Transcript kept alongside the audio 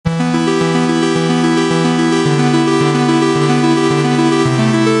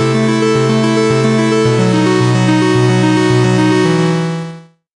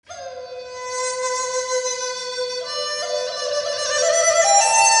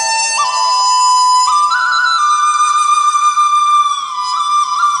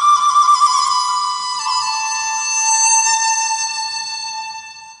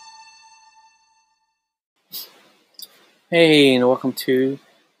Hey, and welcome to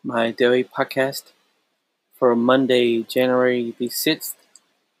my daily podcast for Monday, January the 6th,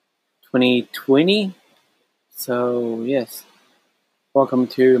 2020. So, yes, welcome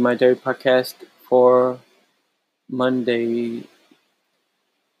to my daily podcast for Monday,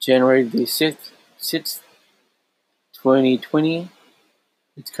 January the 6th, 2020.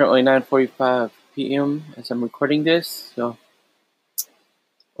 It's currently 9:45 p.m. as I'm recording this. So,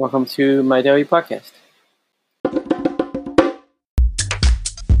 welcome to my daily podcast.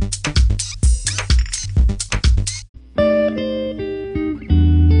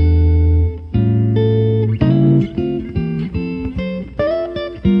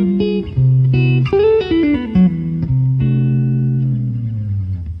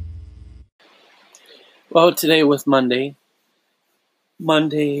 Well, today was Monday.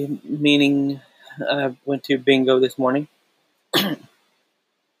 Monday meaning I went to bingo this morning. I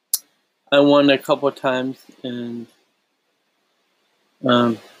won a couple of times, and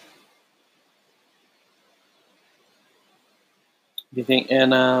you think,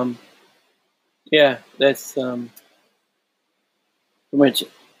 and yeah, that's pretty much.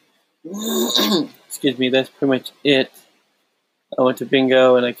 Excuse me. That's pretty much it. I went to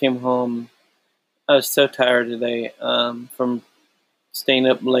bingo and I came home. I was so tired today from staying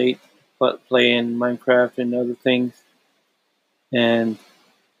up late, but playing Minecraft and other things, and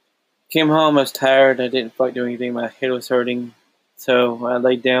came home. I was tired. I didn't feel like doing anything. My head was hurting, so I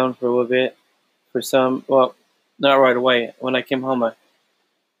laid down for a little bit. Well, not right away. When I came home, I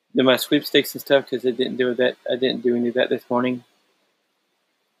did my sweepstakes and stuff because I didn't do that. I didn't do any of that this morning.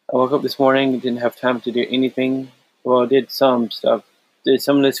 I woke up this morning and didn't have time to do anything. Well, I did some stuff. Did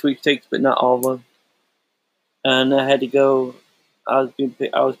some of the sweepstakes, but not all of them. And I had to go. I was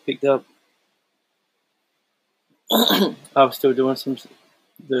picked up. I was still doing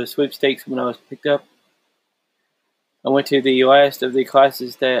the sweepstakes when I was picked up. I went to the last of the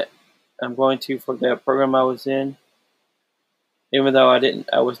classes that I'm going to for that program I was in. Even though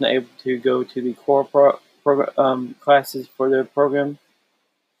I wasn't able to go to the core classes for the program.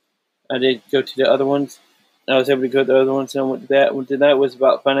 I did go to the other ones. I was able to go to the other ones, and I went to that. Went to that was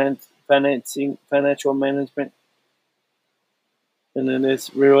about financial management, and then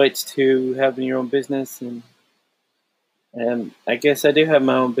this relates to having your own business, and I guess I do have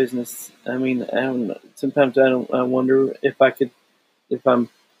my own business. I mean, I don't know. Sometimes I wonder if I could, if I'm,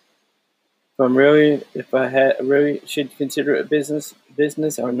 if I really should consider it a business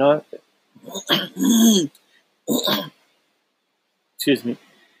or not. Excuse me.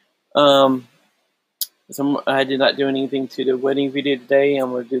 I did not do anything to the wedding video today. I'm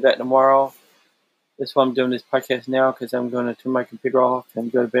going to do that tomorrow. That's why I'm doing this podcast now, because I'm going to turn my computer off and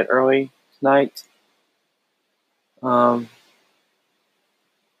go to bed early tonight. Tomorrow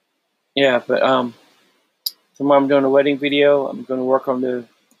I'm doing a wedding video. I'm going to work on the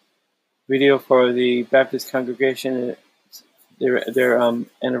video for the Baptist congregation, their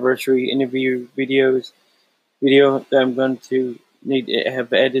anniversary interview video that I'm going to need to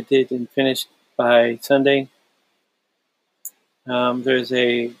have edited and finished by Sunday. There's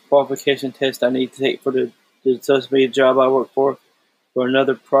a qualification test I need to take for the social media job I work for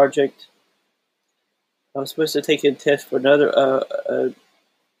another project. I was supposed to take a test for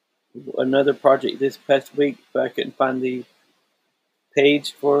another project this past week, but I couldn't find the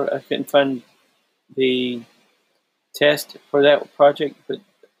page I couldn't find the test for that project. But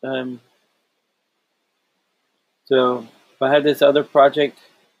so if I had this other project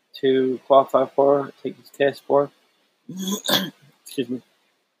to qualify for, take this test for, excuse me,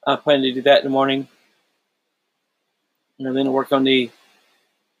 I plan to do that in the morning, and then work on the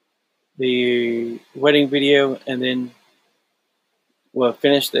wedding video, and then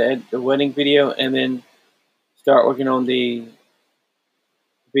finish the wedding video, and then start working on the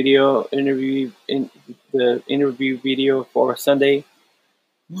the interview video for Sunday.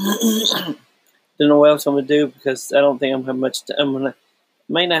 Don't know what else I'm gonna do, because I don't think I'm gonna have much time.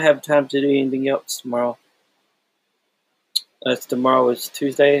 May not have time to do anything else tomorrow. Tomorrow is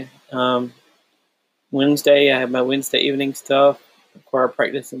Tuesday. Wednesday I have my Wednesday evening stuff, choir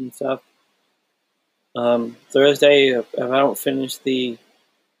practice and stuff. Thursday, if I don't finish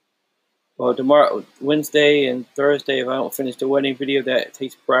tomorrow, Wednesday and Thursday, if I don't finish the wedding video, that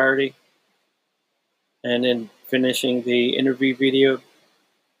takes priority. And then finishing the interview video.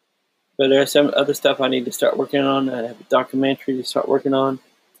 But there's some other stuff I need to start working on. I have a documentary to start working on.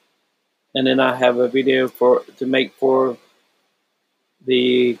 And then I have a video to make for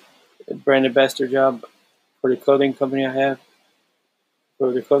the brand ambassador job for the clothing company I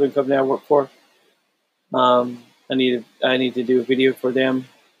work for. I need to do a video for them.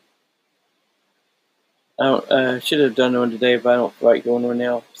 I should have done one today, but I don't feel like doing one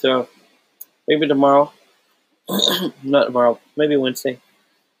now. So maybe tomorrow. Not tomorrow. Maybe Wednesday.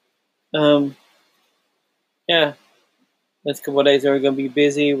 Um, yeah. Next couple of days are going to be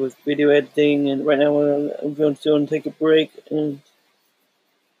busy with video editing, and right now I'm going to take a break and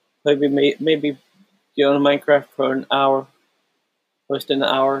maybe get on Minecraft for an hour, less than an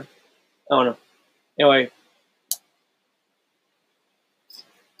hour. I don't know. Anyway,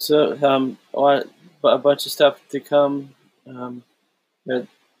 so a bunch of stuff to come. But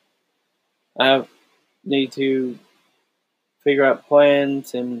I need to figure out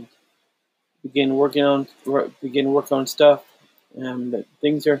plans and begin work on stuff. But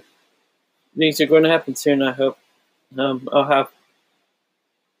things are going to happen soon. I hope. I'll have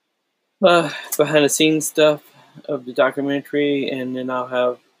behind the scenes stuff of the documentary, and then I'll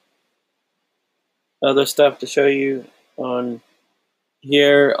have other stuff to show you on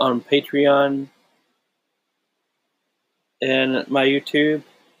here on Patreon and my YouTube.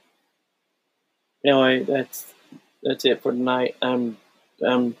 Anyway, that's it for tonight. I'm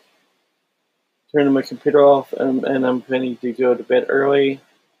turning my computer off, and I'm planning to go to bed early.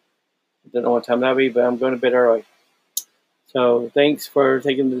 I don't know what time that'll be, but I'm going to bed early. So thanks for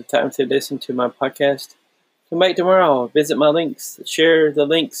taking the time to listen to my podcast. Come back tomorrow. Visit my links. Share the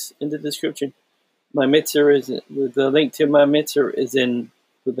links in the description. My Mixer is the link to my Mixer is in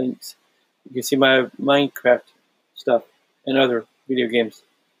the links. You can see my Minecraft stuff and other video games.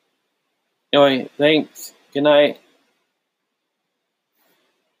 Anyway, thanks. Good night.